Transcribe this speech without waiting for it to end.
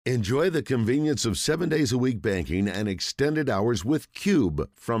Enjoy the convenience of 7 days a week banking and extended hours with Cube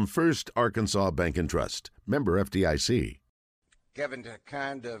from First Arkansas Bank and Trust. Member FDIC. Kevin, to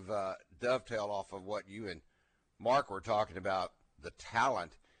kind of dovetail off of what you and Mark were talking about, the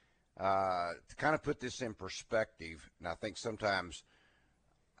talent, to kind of put this in perspective, and I think sometimes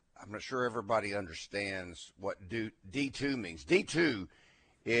I'm not sure everybody understands what D2 means. D2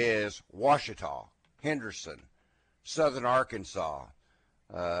 is Ouachita, Henderson, Southern Arkansas,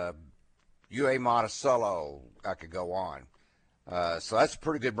 UA Monticello, I could go on. So that's a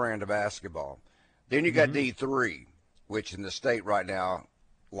pretty good brand of basketball. Then you got D3, which in the state right now,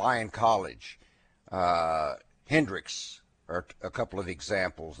 Lyon College, Hendricks are a couple of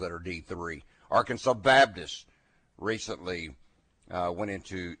examples that are D3. Arkansas Baptist recently went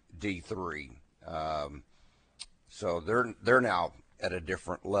into D3. So they're now at a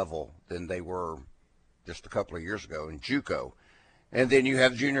different level than they were just a couple of years ago in JUCO. And then you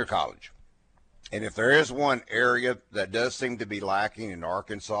have junior college. And if there is one area that does seem to be lacking in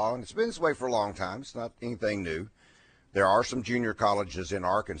Arkansas, and it's been this way for a long time, it's not anything new, there are some junior colleges in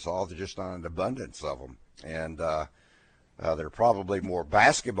Arkansas. There's just not an abundance of them. And there are probably more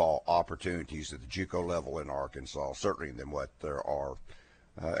basketball opportunities at the JUCO level in Arkansas, certainly than what there are,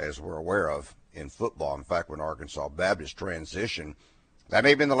 as we're aware of, in football. In fact, when Arkansas Baptist transitioned, that may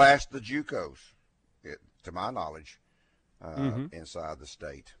have been the last of the JUCOs, to my knowledge, inside the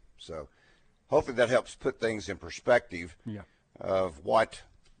state. So hopefully that helps put things in perspective of what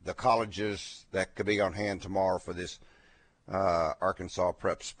the colleges that could be on hand tomorrow for this Arkansas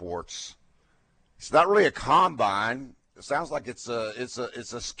Prep Sports. It's not really a combine. It sounds like it's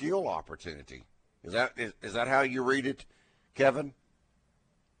a skill opportunity. Is that how you read it, Kevin?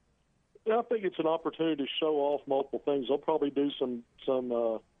 Yeah, I think it's an opportunity to show off multiple things. They'll probably do some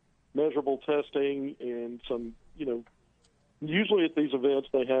measurable testing and some, usually at these events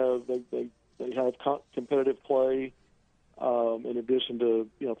they have competitive play in addition to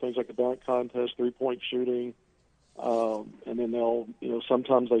things like the dunk contest, 3-point shooting, and then they'll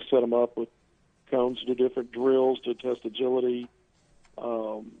sometimes they set them up with cones to do different drills to test agility,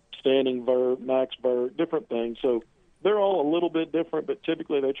 standing vert, max vert, different things. So they're all a little bit different, but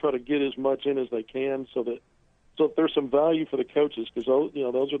typically they try to get as much in as they can so if there's some value for the coaches, because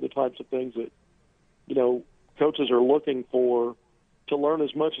those are the types of things that coaches are looking for to learn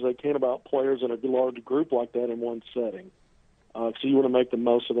as much as they can about players in a large group like that in one setting. So you want to make the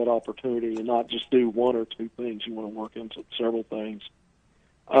most of that opportunity and not just do one or two things. You want to work into several things.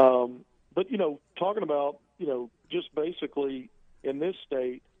 But, talking about, just basically in this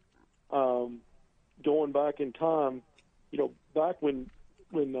state, going back in time, back when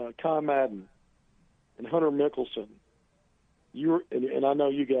Kai Madden and Hunter Mickelson, and I know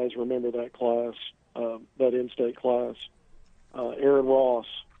you guys remember that class, that in-state class, Aaron Ross.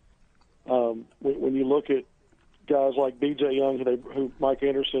 When you look at guys like B.J. Young, who Mike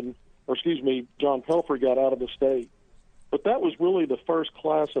Anderson, John Pelfrey got out of the state. But that was really the first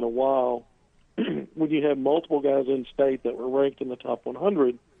class in a while when you had multiple guys in state that were ranked in the top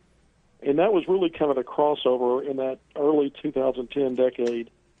 100. And that was really kind of the crossover in that early 2010 decade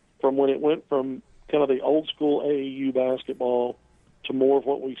from when it went from kind of the old school AAU basketball to more of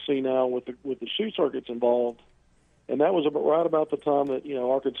what we see now with the shoe circuits involved. And that was right about the time that,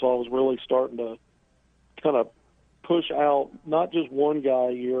 Arkansas was really starting to kind of push out not just one guy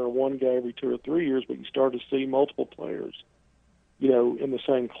a year or one guy every 2 or 3 years, but you started to see multiple players, in the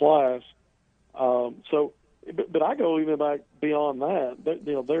same class. But I go even back beyond that.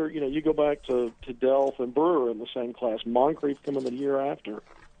 You go back to Delph and Brewer in the same class. Moncrief coming the year after.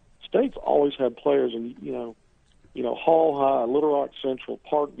 State's always had players in, Hall High, Little Rock Central,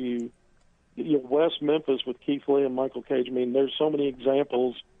 Parkview, West Memphis with Keith Lee and Michael Cage. I mean, there's so many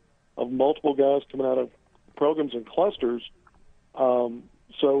examples of multiple guys coming out of programs and clusters.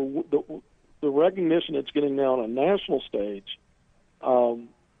 So the recognition it's getting now on a national stage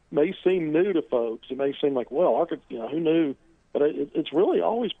may seem new to folks. It may seem like, well, Arkansas, who knew? But it's really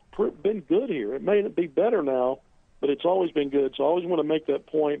always been good here. It may be better now, but it's always been good. So I always want to make that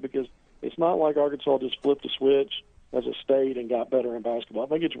point because it's not like Arkansas just flipped a switch as a state and got better in basketball. I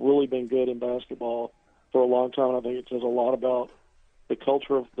think it's really been good in basketball for a long time. I think it says a lot about the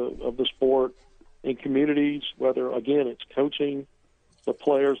culture of the sport in communities, whether, again, it's coaching, the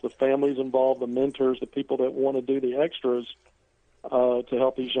players, the families involved, the mentors, the people that want to do the extras to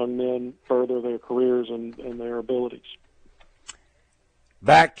help these young men further their careers and their abilities.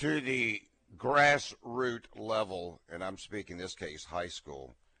 Back to the grassroots level, and I'm speaking in this case high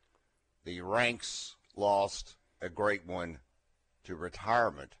school, the ranks lost a great one to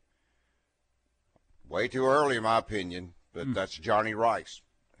retirement. Way too early, in my opinion, but that's Johnny Rice,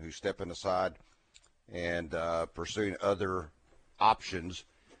 who's stepping aside and pursuing other options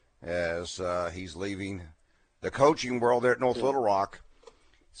as he's leaving the coaching world there at North Little Rock.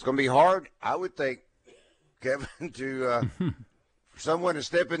 It's going to be hard, I would think, Kevin, to for someone to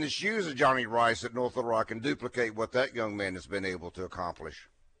step in the shoes of Johnny Rice at North Little Rock and duplicate what that young man has been able to accomplish.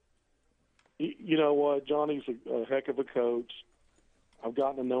 You know what? Johnny's a heck of a coach. I've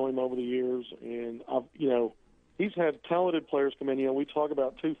gotten to know him over the years, and he's had talented players come in. We talk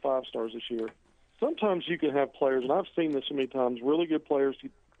about 2 5-stars this year. Sometimes you can have players, and I've seen this so many times, really good players. You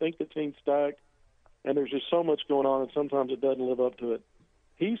think the team's stacked, and there's just so much going on, and sometimes it doesn't live up to it.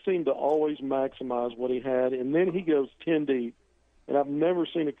 He seemed to always maximize what he had, and then he goes 10 deep. And I've never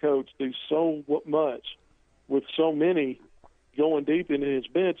seen a coach do so much with so many going deep into his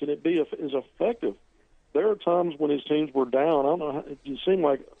bench, and it be as effective. There are times when his teams were down. I don't know. It seemed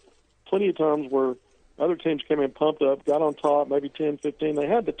like plenty of times where other teams came in pumped up, got on top, maybe 10, 15. They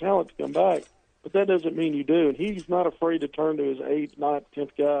had the talent to come back, but that doesn't mean you do. And he's not afraid to turn to his 8th, 9th,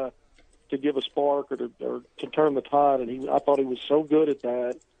 10th guy to give a spark or to turn the tide. And I thought he was so good at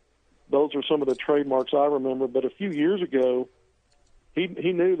that. Those are some of the trademarks I remember. But a few years ago, he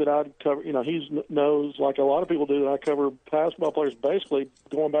knew that I'd cover. He knows, like a lot of people do, that I cover basketball players basically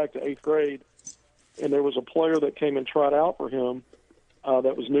going back to 8th grade. And there was a player that came and tried out for him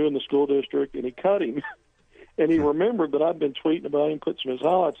that was new in the school district, and he cut him. And he remembered that I'd been tweeting about him, put some of his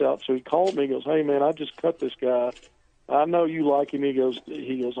highlights out. So he called me. He goes, "Hey man, I just cut this guy. I know you like him." He goes,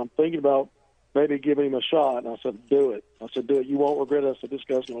 "I'm thinking about maybe giving him a shot." And I said, "Do it." I said, "Do it. You won't regret it." I said, "This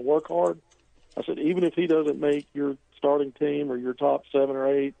guy's going to work hard." I said, "Even if he doesn't make your starting team or your top 7 or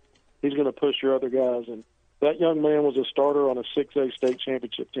 8, he's going to push your other guys." And that young man was a starter on a 6A state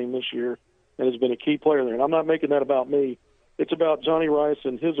championship team this year and has been a key player there. And I'm not making that about me. It's about Johnny Rice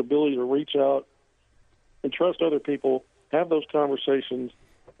and his ability to reach out and trust other people, have those conversations.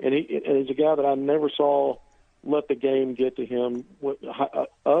 And he's a guy that I never saw let the game get to him.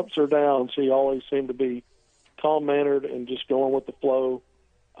 Ups or downs, he always seemed to be calm-mannered and just going with the flow.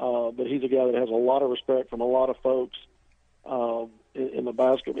 But he's a guy that has a lot of respect from a lot of folks in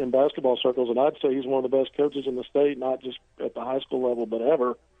basketball circles. And I'd say he's one of the best coaches in the state, not just at the high school level, but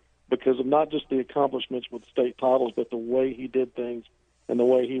ever, because of not just the accomplishments with state titles, but the way he did things and the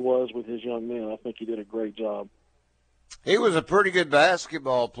way he was with his young men. I think he did a great job. He was a pretty good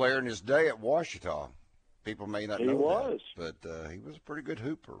basketball player in his day at Ouachita. People may not know that, but he was a pretty good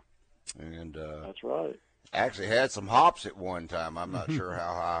hooper. And that's right. Actually had some hops at one time. I'm not sure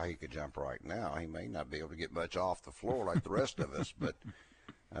how high he could jump right now. He may not be able to get much off the floor like the rest of us, but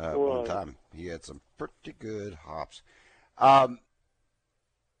one time he had some pretty good hops.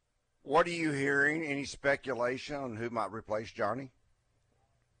 What are you hearing? Any speculation on who might replace Johnny?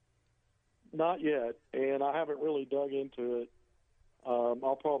 Not yet, and I haven't really dug into it.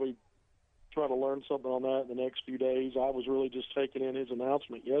 I'll probably try to learn something on that in the next few days. I was really just taking in his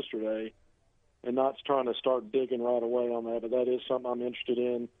announcement yesterday and not trying to start digging right away on that, but that is something I'm interested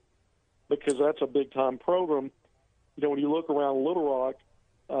in because that's a big-time program. When you look around Little Rock,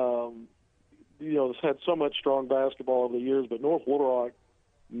 it's had so much strong basketball over the years, but North Little Rock,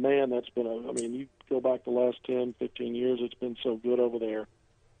 man, that's been you go back the last 10, 15 years, it's been so good over there.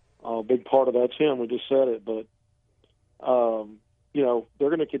 A big part of that's him. We just said it, but they're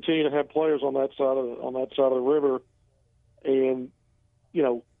going to continue to have players on that side of the river, and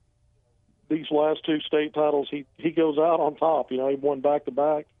these last 2 state titles, he goes out on top. He won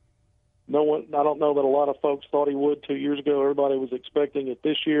back-to-back. I don't know that a lot of folks thought he would 2 years ago. Everybody was expecting it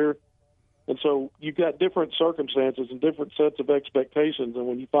this year. And so you've got different circumstances and different sets of expectations, and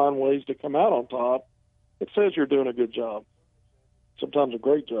when you find ways to come out on top, it says you're doing a good job, sometimes a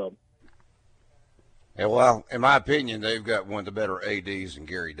great job. Yeah, well, in my opinion, they've got one of the better ADs in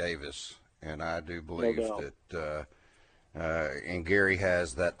Gary Davis, and I do believe that and Gary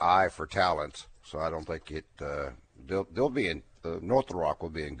has that eye for talent, so I don't think they'll be in North Little Rock will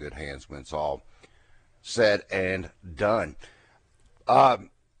be in good hands when it's all said and done.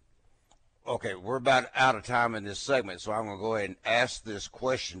 Okay, we're about out of time in this segment, so I'm going to go ahead and ask this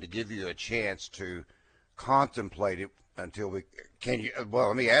question to give you a chance to contemplate it until we can.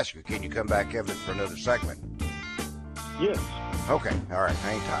 Let me ask you: can you come back, Kevin, for another segment? Yes. Okay. All right.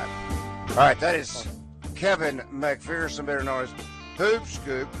 Hang tight. All right. That is Kevin McPherson, better known as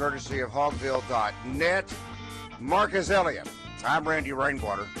Hoopscoop, courtesy of Hogville.net. Marcus Elliott. I'm Randy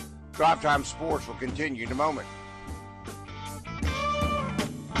Rainwater. Drive Time Sports will continue in a moment.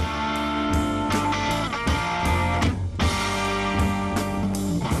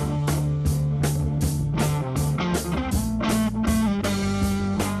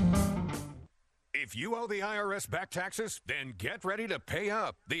 If you owe the the IRS back taxes? Then get ready to pay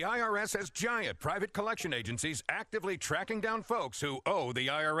up. The IRS has giant private collection agencies actively tracking down folks who owe the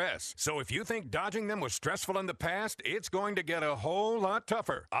IRS. So if you think dodging them was stressful in the past, it's going to get a whole lot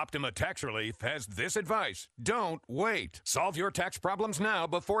tougher. Optima Tax Relief has this advice. Don't wait. Solve your tax problems now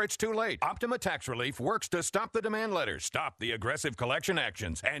before it's too late. Optima Tax Relief works to stop the demand letters, stop the aggressive collection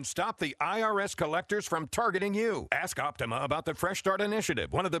actions, and stop the IRS collectors from targeting you. Ask Optima about the Fresh Start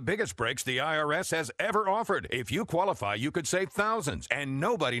Initiative, one of the biggest breaks the IRS has ever offered. If you qualify, you could save thousands, and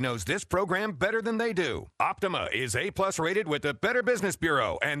nobody knows this program better than they do. Optima is A-plus rated with the Better Business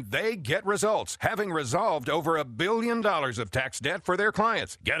Bureau, and they get results, having resolved over $1 billion of tax debt for their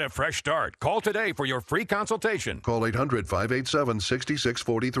clients. Get a fresh start. Call today for your free consultation. Call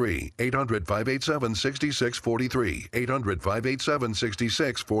 800-587-6643. 800-587-6643.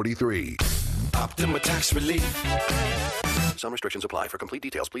 800-587-6643. Optima Tax Relief. Some restrictions apply. For complete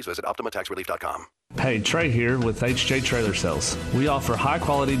details, please visit OptimaTaxRelief.com. Hey, Trey here with HJ Trailer Sales. We offer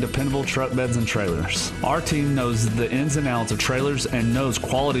high-quality, dependable truck beds and trailers. Our team knows the ins and outs of trailers and knows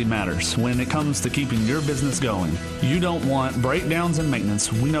quality matters when it comes to keeping your business going. You don't want breakdowns and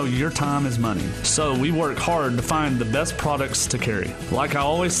maintenance. We know your time is money. So we work hard to find the best products to carry. Like I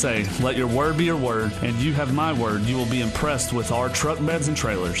always say, let your word be your word, and you have my word. You will be impressed with our truck beds and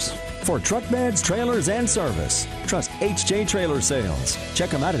trailers. For truck beds, trailers, and service, trust HJ Trailer Sales.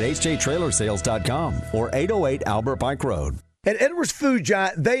 Check them out at hjtrailersales.com or 808 Albert Pike Road. At Edwards Food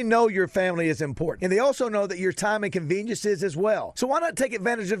Giant, they know your family is important, and they also know that your time and convenience is as well. So why not take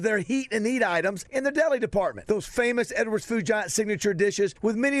advantage of their heat and eat items in the deli department? Those famous Edwards Food Giant signature dishes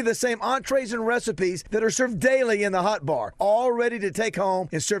with many of the same entrees and recipes that are served daily in the hot bar, all ready to take home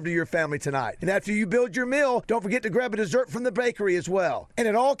and serve to your family tonight. And after you build your meal, don't forget to grab a dessert from the bakery as well. And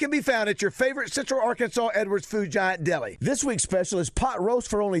it all can be found at your favorite Central Arkansas Edwards Food Giant deli. This week's special is pot roast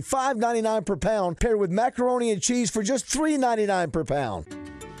for only $5.99 per pound, paired with macaroni and cheese for just $3.99 per pound.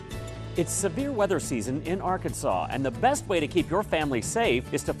 It's severe weather season in Arkansas, and the best way to keep your family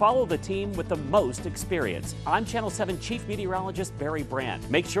safe is to follow the team with the most experience. I'm Channel 7 Chief Meteorologist Barry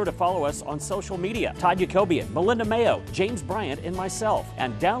Brandt. Make sure to follow us on social media. Todd Jacobian, Melinda Mayo, James Bryant, and myself.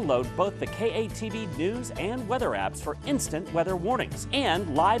 And download both the KATV news and weather apps for instant weather warnings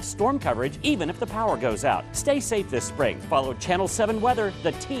and live storm coverage even if the power goes out. Stay safe this spring. Follow Channel 7 Weather,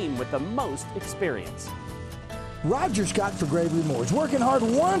 the team with the most experience. Roger Scott for Gravely Moore is working hard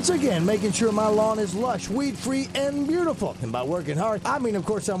once again, making sure my lawn is lush, weed-free, and beautiful. And by working hard, I mean, of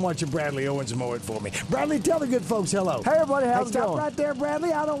course, I'm watching Bradley Owens mow it for me. Bradley, tell the good folks hello. Hey, everybody, how's it going? Stop right there,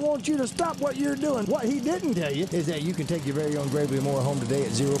 Bradley. I don't want you to stop what you're doing. What he didn't tell you is that you can take your very own Gravely Moore home today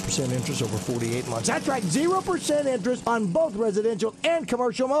at 0% interest over 48 months. That's right, 0% interest on both residential and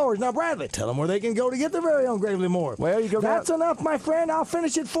commercial mowers. Now, Bradley, tell them where they can go to get their very own Gravely Moore. Well, you go. That's enough, my friend. I'll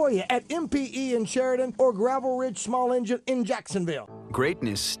finish it for you at MPE in Sheridan or Gravel Ridge Small Engine in Jacksonville.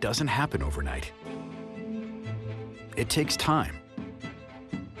 Greatness doesn't happen overnight. It takes time,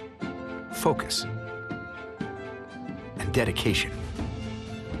 focus, and dedication.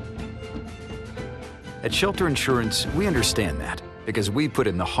 At Shelter Insurance, we understand that because we put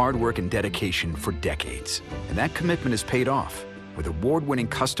in the hard work and dedication for decades. And that commitment is paid off with award-winning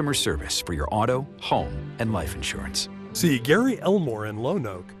customer service for your auto, home, and life insurance. See Gary Elmore in Lone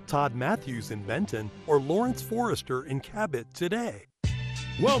Oak, Todd Matthews in Benton, or Lawrence Forrester in Cabot today.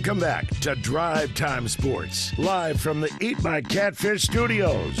 Welcome back to Drive Time Sports, live from the Eat My Catfish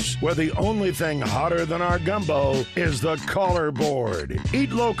studios, where the only thing hotter than our gumbo is the caller board.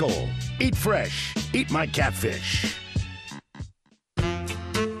 Eat local, eat fresh, eat my catfish.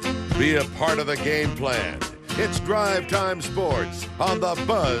 Be a part of the game plan. It's Drive Time Sports on the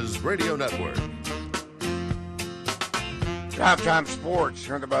Buzz Radio Network. Drive Time Sports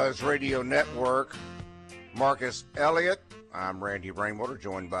here on the Buzz Radio Network. Marcus Elliott. I'm Randy Rainwater,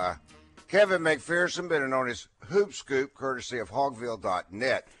 joined by Kevin McPherson, better known as Hoopscoop, courtesy of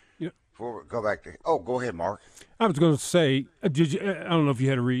Hogville.net. Yep. Before we go back to go ahead, Mark. I was going to say, did you? I don't know if you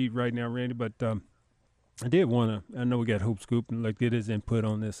had to read right now, Randy, but I did want to. I know we got Hoopscoop and like did his input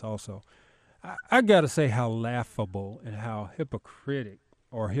on this also. I got to say how laughable and how hypocritic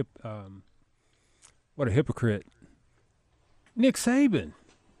or what a hypocrite Nick Saban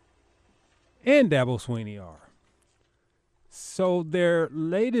and Dabo Swinney are. So their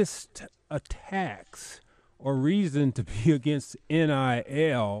latest attacks or reason to be against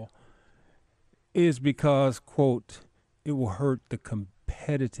NIL is because, quote, it will hurt the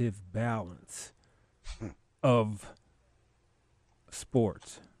competitive balance of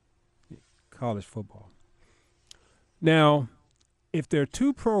sports, college football. Now, if there are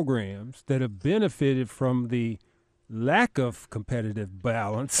two programs that have benefited from the lack of competitive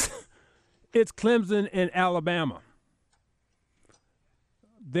balance It's Clemson and Alabama.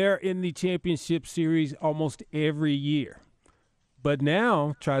 They're in the championship series almost every year. But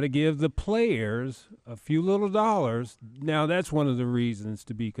now try to give the players a few little dollars. Now that's one of the reasons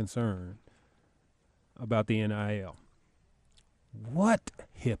to be concerned about the NIL. What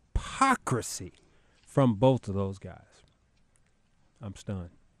hypocrisy from both of those guys. I'm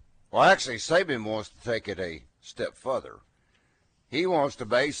stunned. Well, actually, Saban wants to take it a step further. He wants to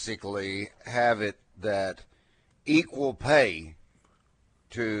basically have it that equal pay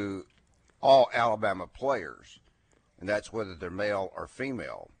to all Alabama players, and that's whether they're male or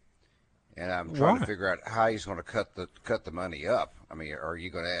female. And I'm trying to figure out how he's going to cut the money up. I mean, are you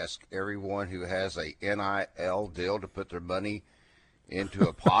going to ask everyone who has a NIL deal to put their money into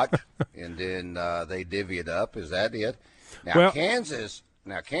a pot and then they divvy it up? Is that it? Now, Kansas,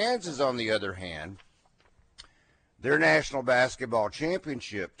 on the other hand, their national basketball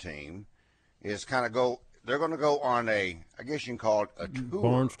championship team is they're going to go on a, I guess you can call it a tour.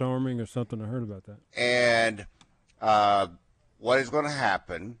 Barnstorming or something. I heard about that. And what is going to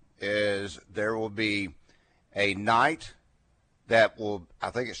happen is there will be a night that will, I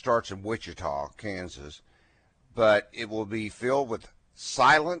think it starts in Wichita, Kansas, but it will be filled with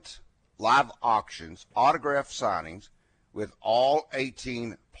silent live auctions, autograph signings with all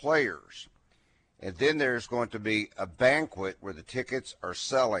 18 players. And then there's going to be a banquet where the tickets are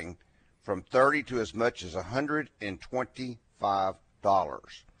selling from $30 to as much as $125.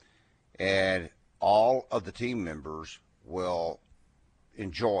 And all of the team members will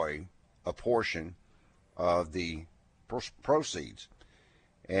enjoy a portion of the proceeds.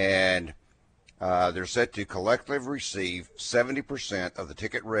 And they're set to collectively receive 70% of the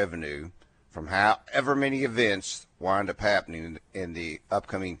ticket revenue from however many events wind up happening in the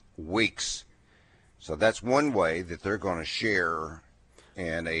upcoming weeks. So that's one way that they're going to share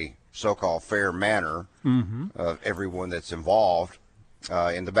in a so-called fair manner of everyone that's involved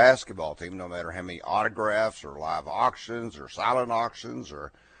in the basketball team, no matter how many autographs or live auctions or silent auctions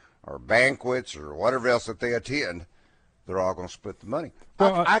or banquets or whatever else that they attend, they're all going to split the money.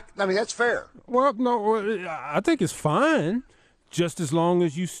 Well, I mean, that's fair. Well, no, I think it's fine, just as long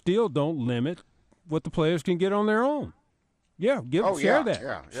as you still don't limit what the players can get on their own. Yeah, share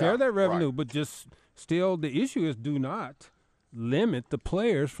that revenue, right. But just still, the issue is do not limit the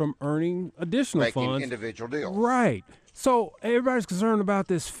players from earning additional funds. Making individual deals. Right. So everybody's concerned about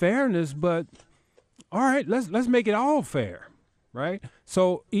this fairness, but all right, let's make it all fair, right?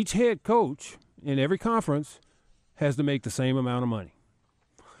 So each head coach in every conference has to make the same amount of money.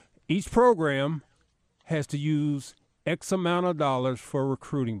 Each program has to use X amount of dollars for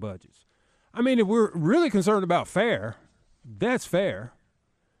recruiting budgets. I mean, if we're really concerned about fair, that's fair.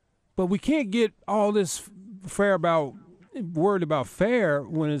 But we can't get all this worried about fair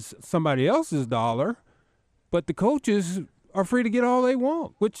when it's somebody else's dollar, but the coaches are free to get all they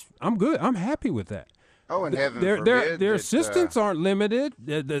want, which I'm good. I'm happy with that. Oh, and heaven forbid their assistants aren't limited.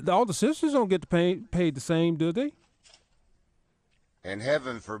 All the assistants don't get paid the same, do they? And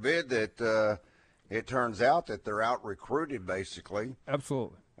heaven forbid that it turns out that they're out recruited, basically.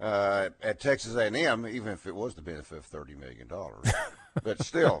 Absolutely. At Texas A&M, even if it was the benefit of $30 million. But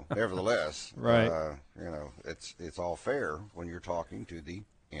still, nevertheless, right. It's all fair when you're talking to the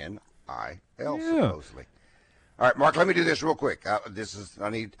NIL, supposedly. All right, Mark, let me do this real quick. I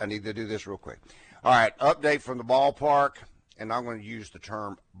need to do this real quick. All right, update from the ballpark, and I'm going to use the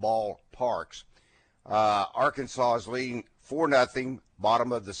term ballparks. Arkansas is leading 4-0,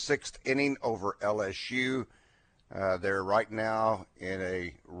 bottom of the 6th inning over LSU. They're right now in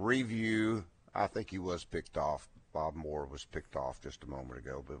a review. I think he was picked off. Bob Moore was picked off just a moment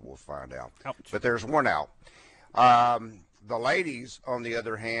ago, but we'll find out. Ouch. But there's one out. The ladies, on the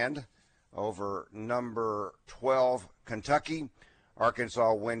other hand, over number 12, Kentucky.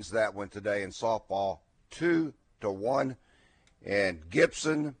 Arkansas wins that one today in softball 2-1. And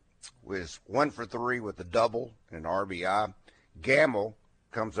Gibson was 1 for 3 with a double and an RBI. Gamble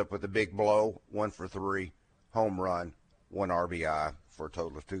comes up with a big blow, 1 for 3, home run, 1 RBI for a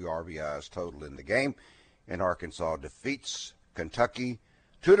total of 2 RBIs total in the game. And Arkansas defeats Kentucky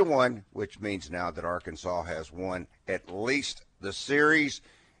 2-1, which means now that Arkansas has won at least the series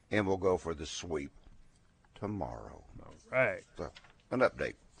and will go for the sweep tomorrow. All right. So, an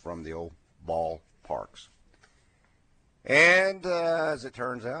update from the old ballparks. And as it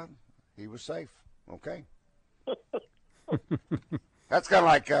turns out, he was safe. Okay. That's kind of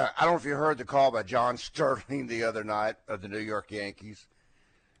like, I don't know if you heard the call by John Sterling the other night of the New York Yankees.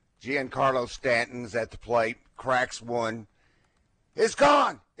 Giancarlo Stanton's at the plate, cracks one. It's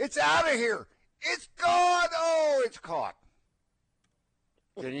gone. It's out of here. It's gone. Oh, it's caught.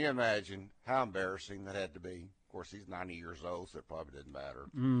 Can you imagine how embarrassing that had to be? Of course, he's 90 years old, so it probably didn't matter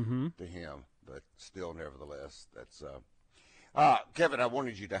to him. But still, nevertheless, that's Kevin, I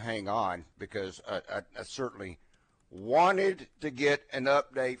wanted you to hang on because I certainly wanted to get an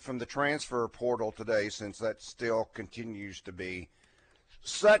update from the transfer portal today, since that still continues to be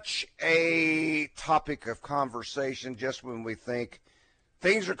such a topic of conversation. Just when we think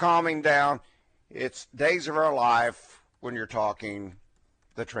things are calming down, it's days of our life when you're talking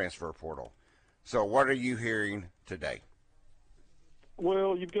the transfer portal. So what are you hearing today?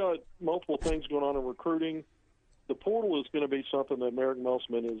 Well, you've got multiple things going on in recruiting. The portal is going to be something that Merrick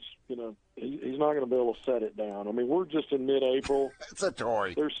Melsman is, he's not going to be able to set it down. I mean, we're just in mid-April. It's a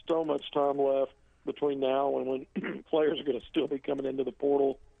toy. There's so much time left between now and when players are going to still be coming into the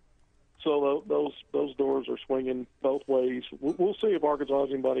portal. So those doors are swinging both ways. We'll see if Arkansas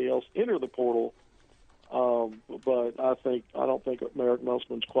has anybody else enter the portal. But I don't think Merrick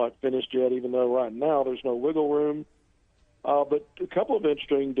Melsman's quite finished yet, even though right now there's no wiggle room. But a couple of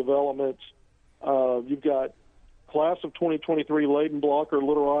interesting developments. You've got class of 2023 Layden Blocker,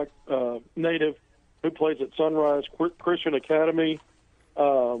 Little Rock native, who plays at Sunrise Christian Academy,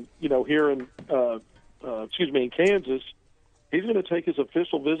 here in Kansas. He's going to take his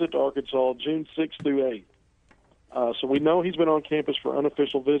official visit to Arkansas June 6th through 8th. So we know he's been on campus for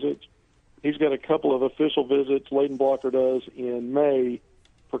unofficial visits. He's got a couple of official visits, Layden Blocker does, in May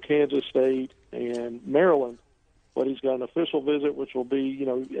for Kansas State and Maryland. But he's got an official visit, which will be,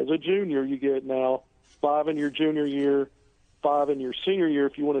 as a junior, you get now 5 in your junior year, 5 in your senior year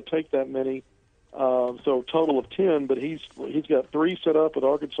if you want to take that many. So a total of 10, but he's got 3 set up with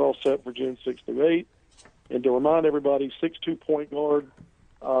Arkansas set for June 6th through 8th. And to remind everybody, 6'2" point guard,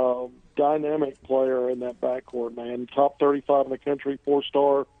 dynamic player in that backcourt, man. Top 35 in the country,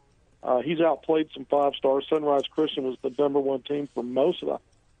 4-star. He's outplayed some 5-stars. Sunrise Christian was the #1 team for most of the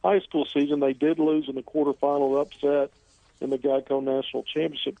high school season. They did lose in the quarterfinal upset in the Geico National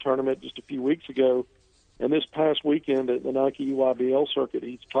Championship Tournament just a few weeks ago. And this past weekend at the Nike EYBL circuit,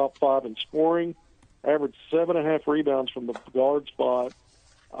 he's top 5 in scoring, averaged 7.5 rebounds from the guard spot.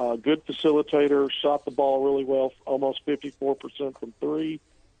 Good facilitator, shot the ball really well, almost 54% from 3.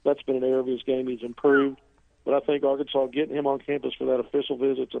 That's been an area of his game he's improved. But I think Arkansas getting him on campus for that official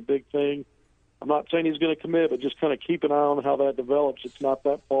visit is a big thing. I'm not saying he's going to commit, but just kind of keep an eye on how that develops. It's not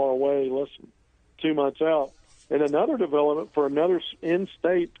that far away, less than 2 months out. And another development for another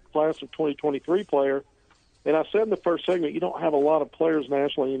in-state class of 2023 player, and I said in the first segment, you don't have a lot of players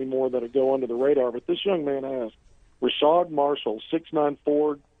nationally anymore that go under the radar, but this young man has. Rashad Marshall, 6'9"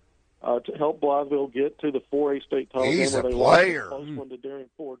 forward, to help Blytheville get to the 4A state title game. He's where a they player. lost the close one to Darian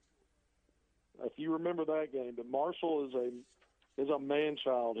Ford. If you remember that game, but Marshall is a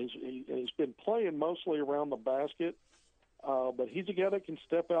man-child. He's been playing mostly around the basket, but he's a guy that can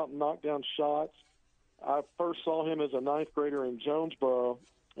step out and knock down shots. I first saw him as a 9th grader in Jonesboro,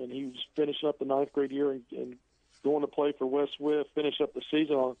 and he was finishing up the 9th grade year and going to play for West Swift, finish up the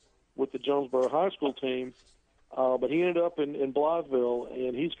season with the Jonesboro high school team. But he ended up in Blytheville,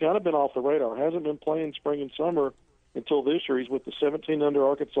 and he's kind of been off the radar. Hasn't been playing spring and summer until this year. He's with the 17 under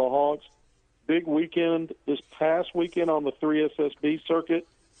Arkansas Hawks. Big weekend this past weekend on the 3SSB circuit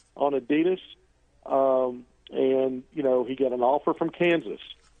on Adidas. And, he got an offer from Kansas.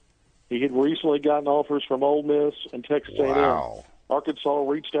 He had recently gotten offers from Ole Miss and Texas A&M. Wow. Arkansas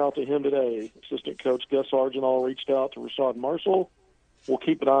reached out to him today. Assistant coach Gus Argenal reached out to Rashad Marshall. We'll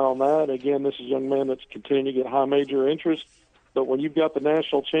keep an eye on that. Again, this is a young man that's continuing to get high major interest. But when you've got the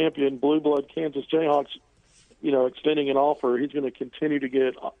national champion, blue blood Kansas Jayhawks, extending an offer, he's going to continue to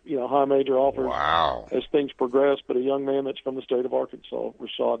get, high major offers as things progress. But a young man that's from the state of Arkansas,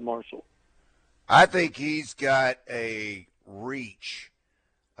 Rashad Marshall. I think he's got a reach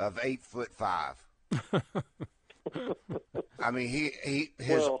of 8'5". I mean,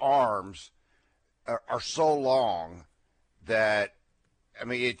 his arms are so long that, I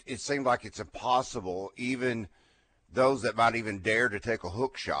mean, it seemed like it's impossible, even those that might even dare to take a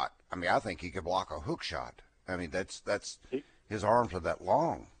hook shot. I mean, I think he could block a hook shot. I mean, that's his arms are that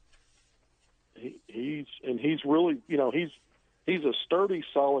long. He's really, he's a sturdy,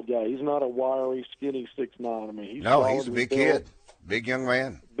 solid guy. He's not a wiry, skinny 6'9". I mean, he's a big kid, big young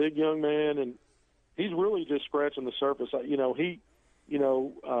man, and he's really just scratching the surface. That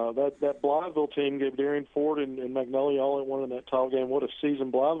Blytheville team gave Darian Ford and Magnolia all in one in that title game. What a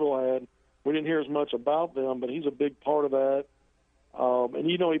season Blytheville had. We didn't hear as much about them, but he's a big part of that. And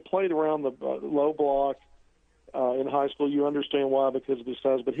he played around the low block in high school. You understand why, because of his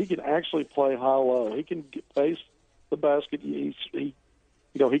size. But he can actually play high-low. He can face the basket. He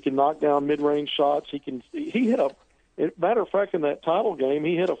can knock down mid-range shots. He hit Matter of fact, in that title game,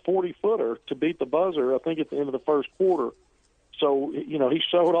 he hit a 40-footer to beat the buzzer, I think, at the end of the first quarter. So, he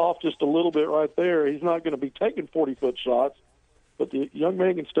showed off just a little bit right there. He's not going to be taking 40-foot shots, but the young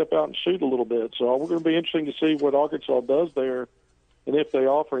man can step out and shoot a little bit. So we're going to be interesting to see what Arkansas does there and if they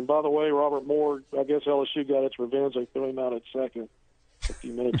offer him. By the way, Robert Moore, I guess LSU got its revenge. They threw him out at second a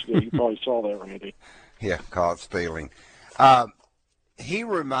few minutes ago. You probably saw that, Randy. Yeah, caught stealing. He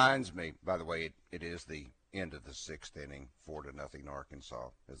reminds me, by the way, it is the end of the sixth inning, 4-0 Arkansas,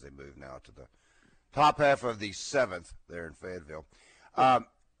 as they move now to the top half of the seventh there in Fayetteville. I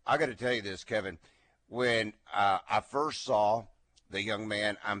got to tell you this, Kevin. When I first saw the young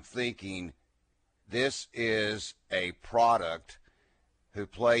man, I'm thinking this is a product who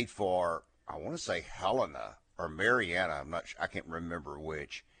played for, I want to say Helena or Mariana. I'm not sure, I can't remember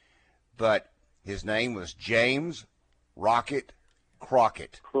which. But his name was James Rocket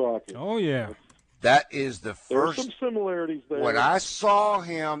Crockett. Oh, yeah. That is the first. There's some similarities there. When I saw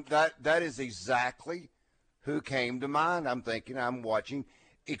him, that is exactly who came to mind. I'm thinking, I'm watching,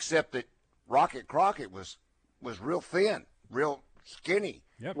 except that Rocket Crockett was real thin, real skinny.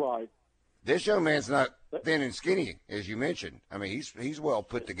 Yep. Right. This young man's not thin and skinny, as you mentioned. I mean, he's well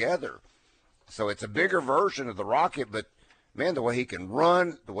put together. So it's a bigger version of the Rocket, but, man, the way he can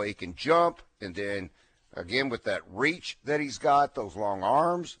run, the way he can jump, and then, again, with that reach that he's got, those long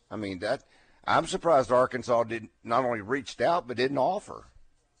arms, I mean, I'm surprised Arkansas not only reached out but didn't offer.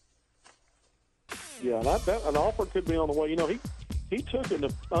 Yeah, and an offer could be on the way. He took an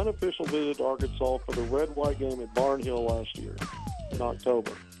unofficial visit to Arkansas for the red-white game at Barnhill last year in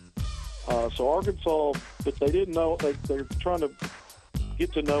October. So Arkansas, but they didn't know. They're trying to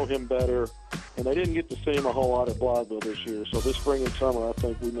get to know him better, and they didn't get to see him a whole lot at Blytheville this year. So this spring and summer, I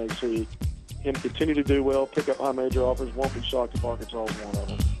think we may see him continue to do well, pick up high major offers. Won't be shocked if Arkansas is one of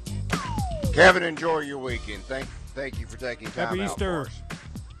them. Kevin, enjoy your weekend. Thank you for taking time Happy out Easter. for us.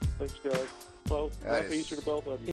 Thanks, guys. Well, happy Easter to both of you.